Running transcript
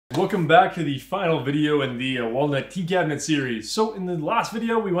Welcome back to the final video in the Walnut Tea Cabinet series. So in the last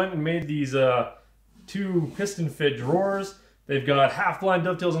video we went and made these two piston fit drawers. They've got half blind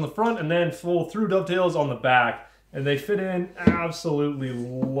dovetails on the front and then full through dovetails on the back. And they fit in absolutely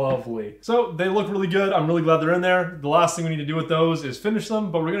lovely. So they look really good. I'm really glad they're in there. The last thing we need to do with those is finish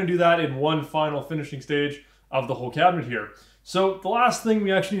them, but we're gonna do that in one final finishing stage of the whole cabinet here. So the last thing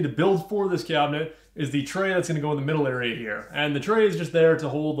we actually need to build for this cabinet is the tray that's going to go in the middle area here. And the tray is just there to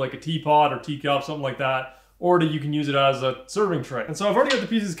hold like a teapot or teacup, something like that, or you can use it as a serving tray. And so I've already got the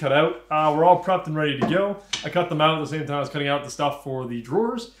pieces cut out. We're all prepped and ready to go. I cut them out at the same time I was cutting out the stuff for the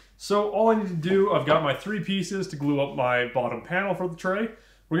drawers. So all I need to do, I've got my 3 pieces to glue up my bottom panel for the tray.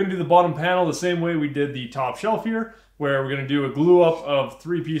 We're going to do the bottom panel the same way we did the top shelf here, where we're going to do a glue up of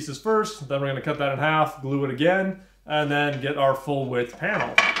 3 pieces first, then we're going to cut that in half, glue it again, and then get our full width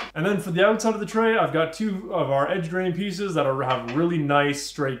panel. And then for the outside of the tray, I've got 2 of our edge grain pieces that have really nice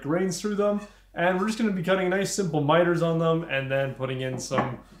straight grains through them. And we're just going to be cutting nice simple miters on them and then putting in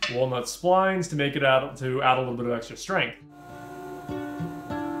some walnut splines to make it add a little bit of extra strength.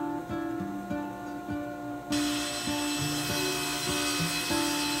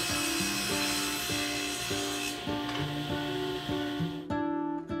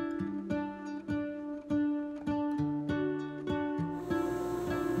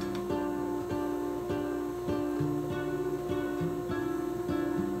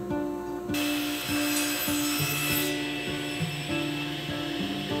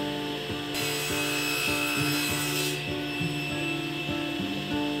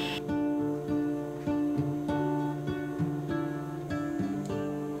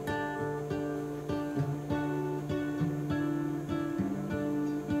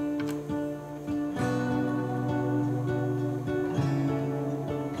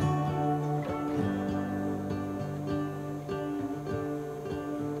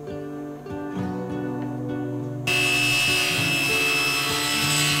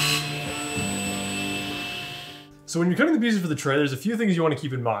 So when you're cutting the pieces for the tray, there's a few things you want to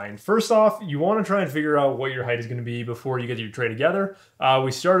keep in mind. First off, you want to try and figure out what your height is going to be before you get your tray together.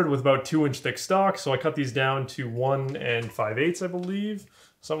 We started with about 2-inch thick stock, so I cut these down to 1 5/8, I believe.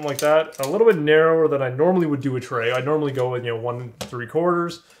 Something like that. A little bit narrower than I normally would do a tray. I normally go with 1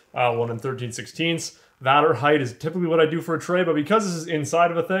 3/4, 1 13/16. That or height is typically what I do for a tray, but because this is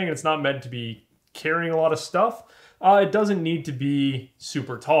inside of a thing and it's not meant to be carrying a lot of stuff, it doesn't need to be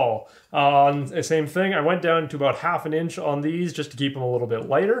super tall. Same thing, I went down to about 1/2 inch on these just to keep them a little bit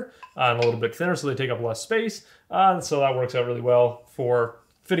lighter and a little bit thinner so they take up less space. So that works out really well for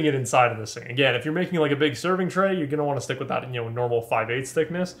fitting it inside of this thing. Again, if you're making like a big serving tray, you're gonna wanna stick with that normal 5/8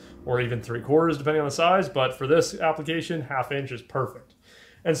 thickness or even 3/4 depending on the size. But for this application, 1/2 inch is perfect.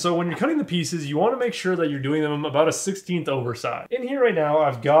 And so when you're cutting the pieces, you want to make sure that you're doing them about a 1/16 oversize. In here right now,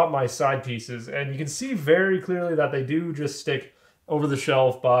 I've got my side pieces, and you can see very clearly that they do just stick over the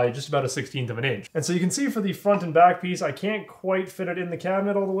shelf by just about a 1/16 of an inch. And so you can see for the front and back piece, I can't quite fit it in the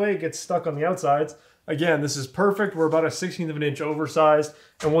cabinet all the way. It gets stuck on the outsides. Again, this is perfect. We're about a 1/16 of an inch oversized.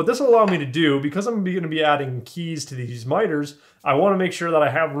 And what this will allow me to do, because I'm going to be adding keys to these miters, I want to make sure that I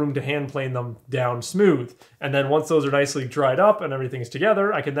have room to hand plane them down smooth. And then once those are nicely dried up and everything's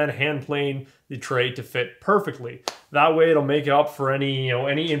together, I can then hand plane the tray to fit perfectly. That way it'll make up for any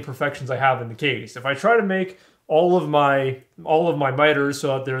imperfections I have in the case. If I try to make all of my miters so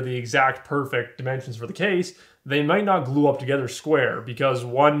that they're the exact perfect dimensions for the case, they might not glue up together square because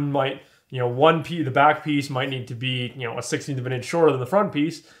the back piece might need to be, a 1/16 of an inch shorter than the front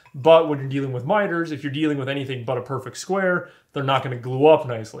piece. But when you're dealing with miters, if you're dealing with anything but a perfect square, they're not going to glue up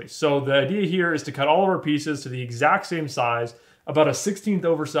nicely. So the idea here is to cut all of our pieces to the exact same size, about a 1/16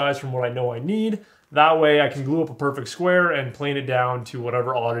 oversize from what I know I need. That way I can glue up a perfect square and plane it down to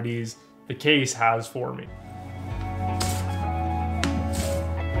whatever oddities the case has for me.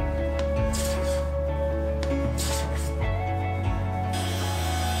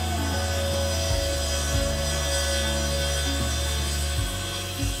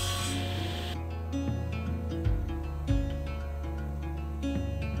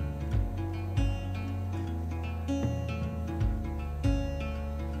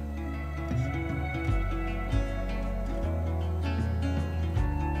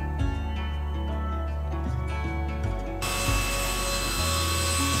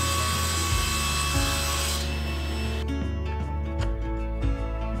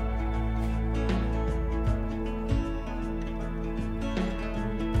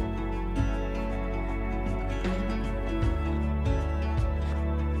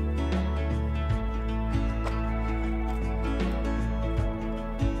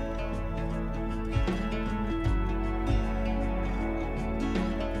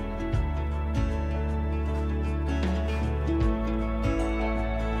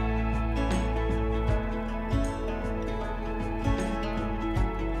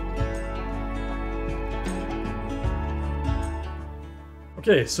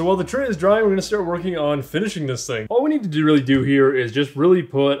 Okay, so while the tray is drying, we're gonna start working on finishing this thing. All we need to really do here is just really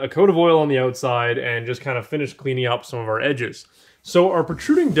put a coat of oil on the outside and just kind of finish cleaning up some of our edges. So our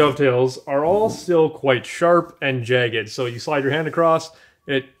protruding dovetails are all still quite sharp and jagged. So you slide your hand across,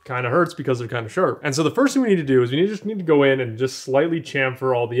 it kind of hurts because they're kind of sharp. And so the first thing we need to do is we just need to go in and just slightly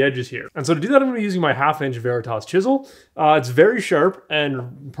chamfer all the edges here. And so to do that, I'm going to be using my 1/2" Veritas chisel. It's very sharp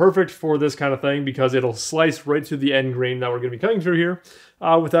and perfect for this kind of thing because it'll slice right through the end grain that we're going to be cutting through here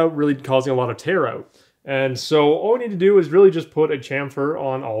without really causing a lot of tear out. And so all we need to do is really just put a chamfer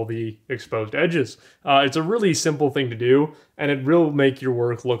on all the exposed edges. It's a really simple thing to do, and it will make your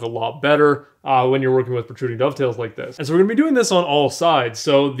work look a lot better when you're working with protruding dovetails like this. And so we're going to be doing this on all sides.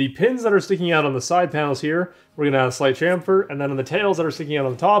 So the pins that are sticking out on the side panels here, we're going to add a slight chamfer, and then on the tails that are sticking out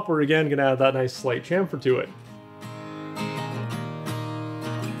on the top, we're again going to add that nice slight chamfer to it.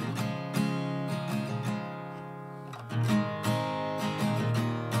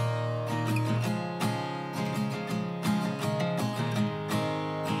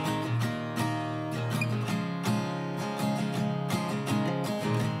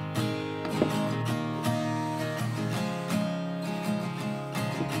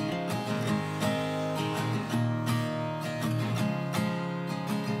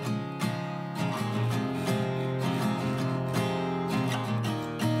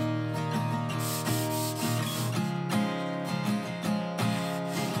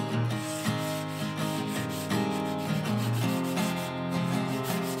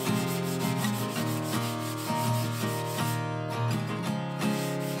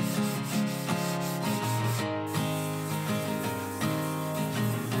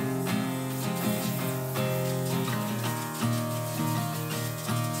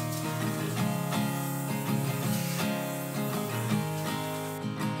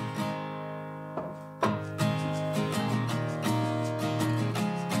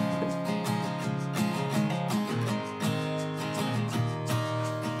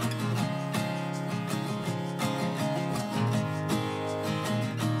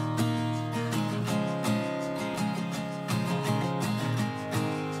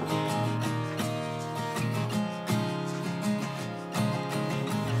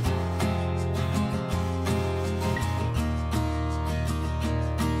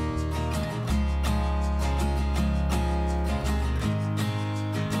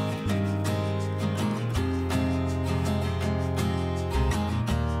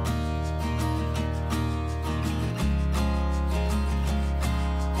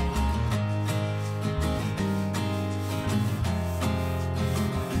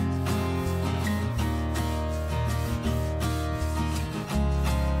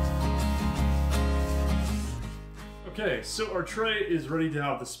 Okay, so our tray is ready to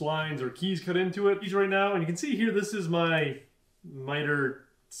have the splines or keys cut into it. Right now, and you can see here, this is my miter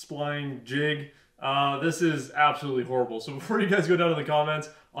spline jig. This is absolutely horrible. So before you guys go down to the comments,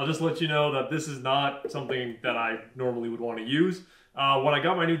 I'll just let you know that this is not something that I normally would want to use. When I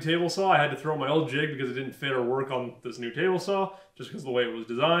got my new table saw, I had to throw my old jig because it didn't fit or work on this new table saw, just because of the way it was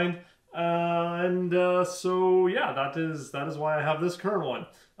designed. So yeah, that is why I have this current one.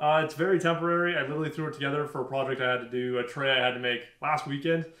 It's very temporary. I literally threw it together for a project I had to do, a tray I had to make last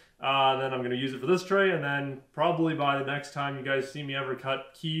weekend. Then I'm going to use it for this tray, and then probably by the next time you guys see me ever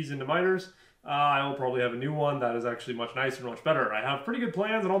cut keys into miters, I will probably have a new one that is actually much nicer and much better. I have pretty good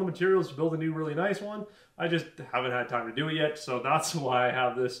plans and all the materials to build a new really nice one. I just haven't had time to do it yet, so that's why I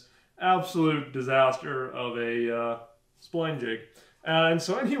have this absolute disaster of a spline jig. And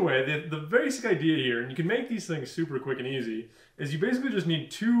so anyway, the basic idea here, and you can make these things super quick and easy, is you basically just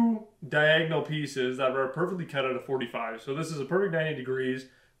need two diagonal pieces that are perfectly cut at a 45. So this is a perfect 90 degrees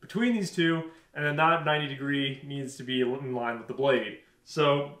between these two, and then that 90 degree needs to be in line with the blade.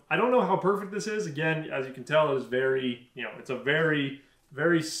 So I don't know how perfect this is. Again, as you can tell, it's very, it's a very,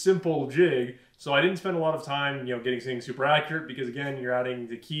 very simple jig. So I didn't spend a lot of time, getting things super accurate because again, you're adding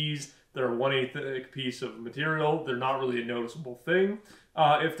the keys. They're a 1/8 thick piece of material. They're not really a noticeable thing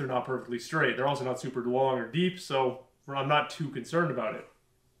if they're not perfectly straight. They're also not super long or deep, so I'm not too concerned about it.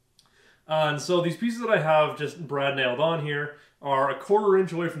 And so these pieces that I have just brad nailed on here are a 1/4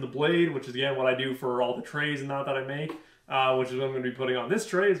 inch away from the blade, which is again what I do for all the trays and that I make, which is what I'm going to be putting on this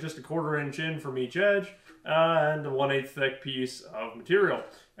tray. It's just a 1/4 inch in from each edge and a 1/8 thick piece of material.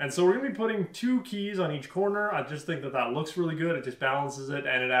 And so we're going to be putting two keys on each corner. I just think that that looks really good. It just balances it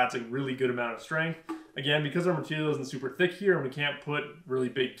and it adds a really good amount of strength. Again, because our material isn't super thick here and we can't put really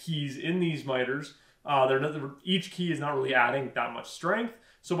big keys in these miters, each key is not really adding that much strength.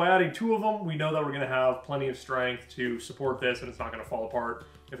 So by adding two of them, we know that we're going to have plenty of strength to support this and it's not going to fall apart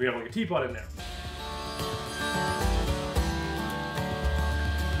if we have like a teapot in there.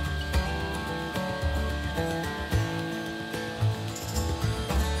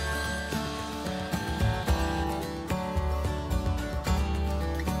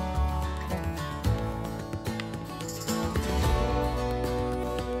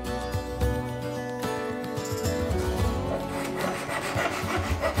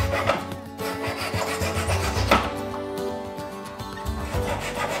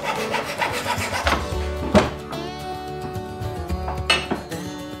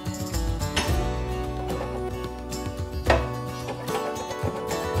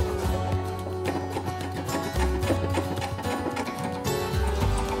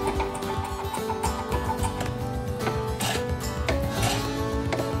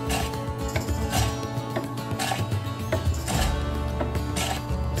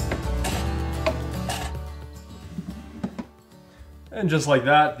 And just like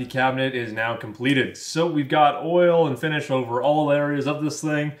that, the cabinet is now completed. So we've got oil and finish over all areas of this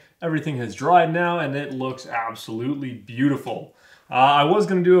thing. Everything has dried now and it looks absolutely beautiful. I was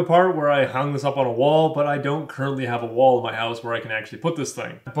going to do a part where I hung this up on a wall, but I don't currently have a wall in my house where I can actually put this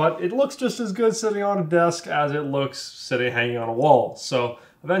thing. But it looks just as good sitting on a desk as it looks sitting hanging on a wall. So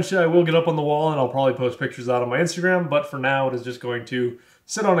eventually I will get up on the wall and I'll probably post pictures out on my Instagram, but for now it is just going to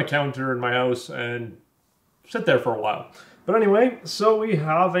sit on a counter in my house and sit there for a while. But anyway, so we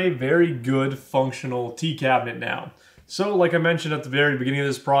have a very good functional tea cabinet now. So like I mentioned at the very beginning of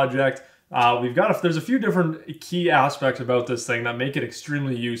this project, there's a few different key aspects about this thing that make it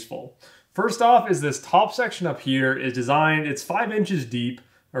extremely useful. First off is this top section up here is designed, it's 5 inches deep,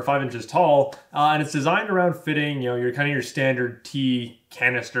 or 5 inches tall, and it's designed around fitting, your standard tea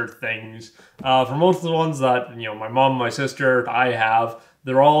canister things. For most of the ones that, my mom, my sister, I have,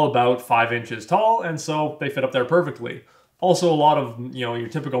 they're all about 5 inches tall, and so they fit up there perfectly. Also, a lot of, your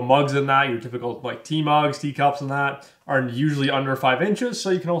typical mugs in that, your typical like tea mugs, teacups and that are usually under 5 inches,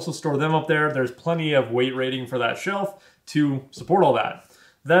 so you can also store them up there. There's plenty of weight rating for that shelf to support all that.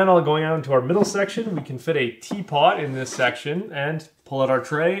 Then going out into our middle section, we can fit a teapot in this section and pull out our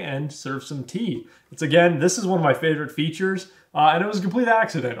tray and serve some tea. This is one of my favorite features, and it was a complete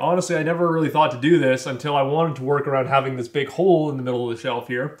accident. Honestly, I never really thought to do this until I wanted to work around having this big hole in the middle of the shelf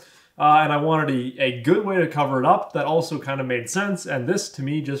here. And I wanted a good way to cover it up that also kind of made sense, and this to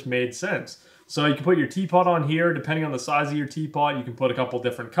me just made sense. So you can put your teapot on here, depending on the size of your teapot, you can put a couple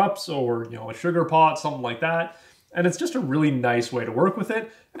different cups or a sugar pot, something like that. And it's just a really nice way to work with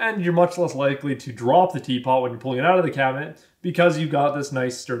it, and you're much less likely to drop the teapot when you're pulling it out of the cabinet because you've got this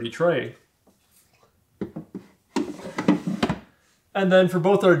nice sturdy tray. And then for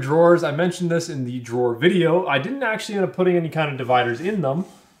both our drawers, I mentioned this in the drawer video, I didn't actually end up putting any kind of dividers in them,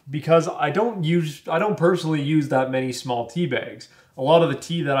 because I don't personally use that many small tea bags. A lot of the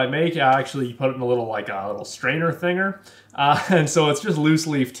tea that I make, I actually put it in a little strainer thinger. And so it's just loose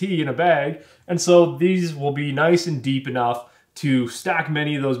leaf tea in a bag. And so these will be nice and deep enough to stack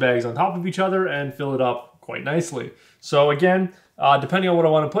many of those bags on top of each other and fill it up quite nicely. So again, depending on what I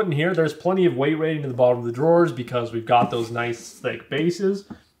want to put in here, there's plenty of weight rating to the bottom of the drawers because we've got those nice thick bases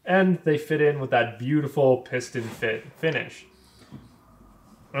and they fit in with that beautiful piston fit finish.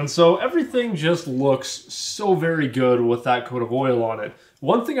 And so everything just looks so very good with that coat of oil on it.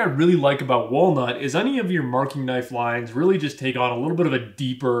 One thing I really like about walnut is any of your marking knife lines really just take on a little bit of a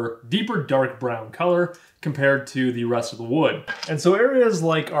deeper dark brown color compared to the rest of the wood. And so areas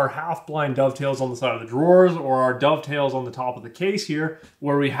like our half-blind dovetails on the side of the drawers or our dovetails on the top of the case here,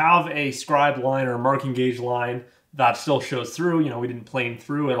 where we have a scribe line or a marking gauge line that still shows through, we didn't plane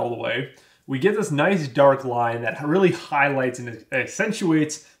through it all the way. We get this nice dark line that really highlights and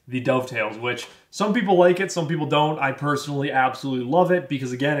accentuates the dovetails, which some people like it, some people don't. I personally absolutely love it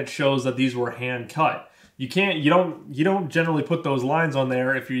because again, it shows that these were hand cut. You don't generally put those lines on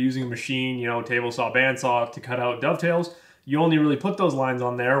there if you're using a machine, table saw, bandsaw to cut out dovetails. You only really put those lines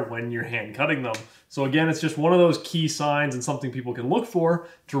on there when you're hand cutting them. So again, it's just one of those key signs and something people can look for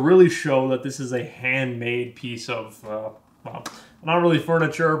to really show that this is a handmade piece of, well, not really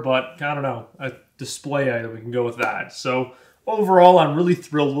furniture, but I don't know, a display item, we can go with that. So overall, I'm really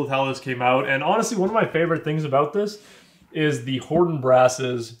thrilled with how this came out. And honestly, one of my favorite things about this is the Horton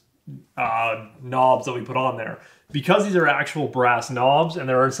Brass's knobs that we put on there. Because these are actual brass knobs and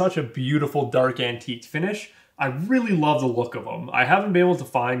they're in such a beautiful dark antique finish, I really love the look of them. I haven't been able to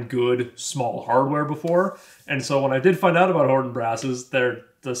find good small hardware before. And so when I did find out about Horton Brass's,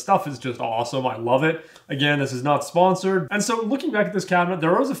 the stuff is just awesome. I love it. Again, this is not sponsored. And so looking back at this cabinet,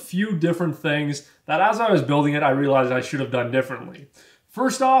 there was a few different things that as I was building it, I realized I should have done differently.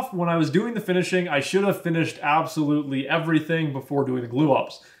 First off, when I was doing the finishing, I should have finished absolutely everything before doing the glue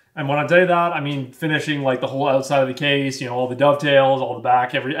ups. And when I say that, I mean finishing like the whole outside of the case, all the dovetails, all the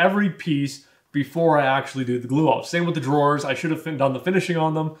back, every piece before I actually do the glue ups. Same with the drawers. I should have done the finishing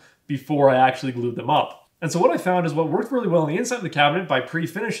on them before I actually glued them up. And so what I found is what worked really well on the inside of the cabinet by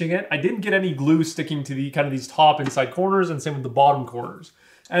pre-finishing it, I didn't get any glue sticking to the kind of these top inside corners, and same with the bottom corners.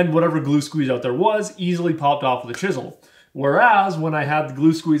 And whatever glue squeeze out there was easily popped off with a chisel. Whereas when I had the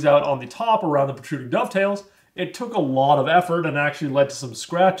glue squeeze out on the top around the protruding dovetails, it took a lot of effort and actually led to some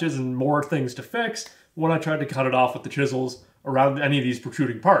scratches and more things to fix when I tried to cut it off with the chisels around any of these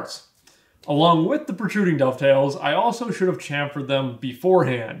protruding parts. Along with the protruding dovetails, I also should have chamfered them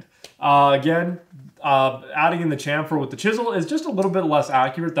beforehand. Again, adding in the chamfer with the chisel is just a little bit less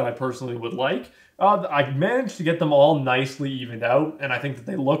accurate than I personally would like. I managed to get them all nicely evened out, and I think that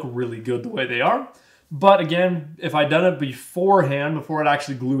they look really good the way they are. But again, if I'd done it beforehand, before it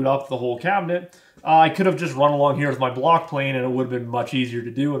actually glued up the whole cabinet, I could have just run along here with my block plane and it would have been much easier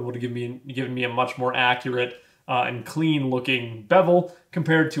to do and would have given me a much more accurate and clean looking bevel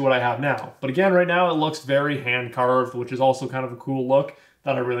compared to what I have now. But again, right now it looks very hand carved, which is also kind of a cool look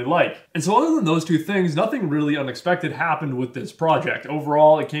that I really like. And so other than those two things, nothing really unexpected happened with this project.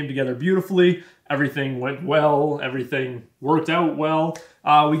 Overall, it came together beautifully. Everything went well. Everything worked out well.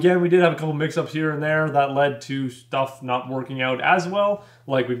 Again, we did have a couple mix-ups here and there that led to stuff not working out as well.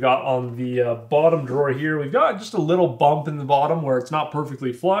 Like we've got on the bottom drawer here, we've got just a little bump in the bottom where it's not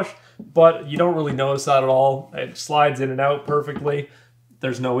perfectly flush, but you don't really notice that at all. It slides in and out perfectly.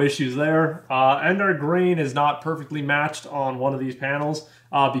 There's no issues there. And our grain is not perfectly matched on one of these panels.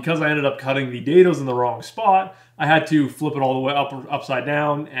 Because I ended up cutting the dados in the wrong spot, I had to flip it all the way upside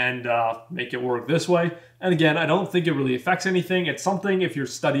down and make it work this way. And again, I don't think it really affects anything. It's something, if you're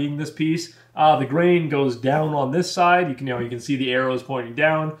studying this piece, the grain goes down on this side. You can see the arrows pointing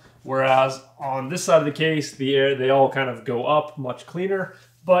down, whereas on this side of the case, they all kind of go up much cleaner.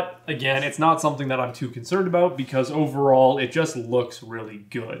 But again, it's not something that I'm too concerned about because overall it just looks really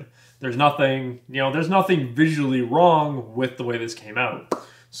good. There's nothing, there's nothing visually wrong with the way this came out.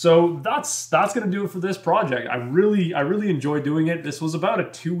 So that's going to do it for this project. I really enjoyed doing it. This was about a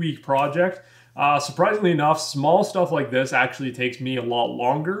 2-week project. Surprisingly enough, small stuff like this actually takes me a lot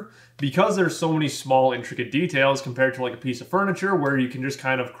longer because there's so many small intricate details compared to like a piece of furniture where you can just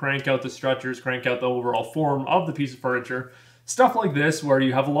kind of crank out the stretchers, crank out the overall form of the piece of furniture. Stuff like this where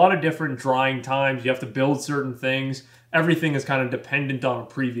you have a lot of different drying times, you have to build certain things, everything is kind of dependent on a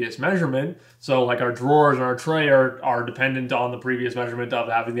previous measurement. So like our drawers and our tray are dependent on the previous measurement of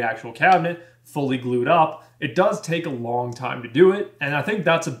having the actual cabinet fully glued up. It does take a long time to do it, and I think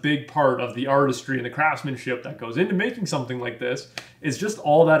that's a big part of the artistry and the craftsmanship that goes into making something like this, is just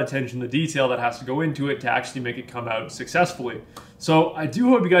all that attention to detail that has to go into it to actually make it come out successfully. So I do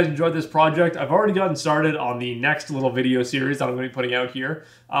hope you guys enjoyed this project. I've already gotten started on the next little video series that I'm going to be putting out here,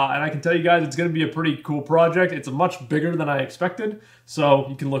 and I can tell you guys it's going to be a pretty cool project. It's much bigger than I expected, so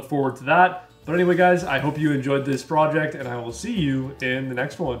you can look forward to that. But anyway guys, I hope you enjoyed this project, and I will see you in the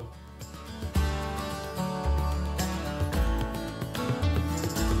next one.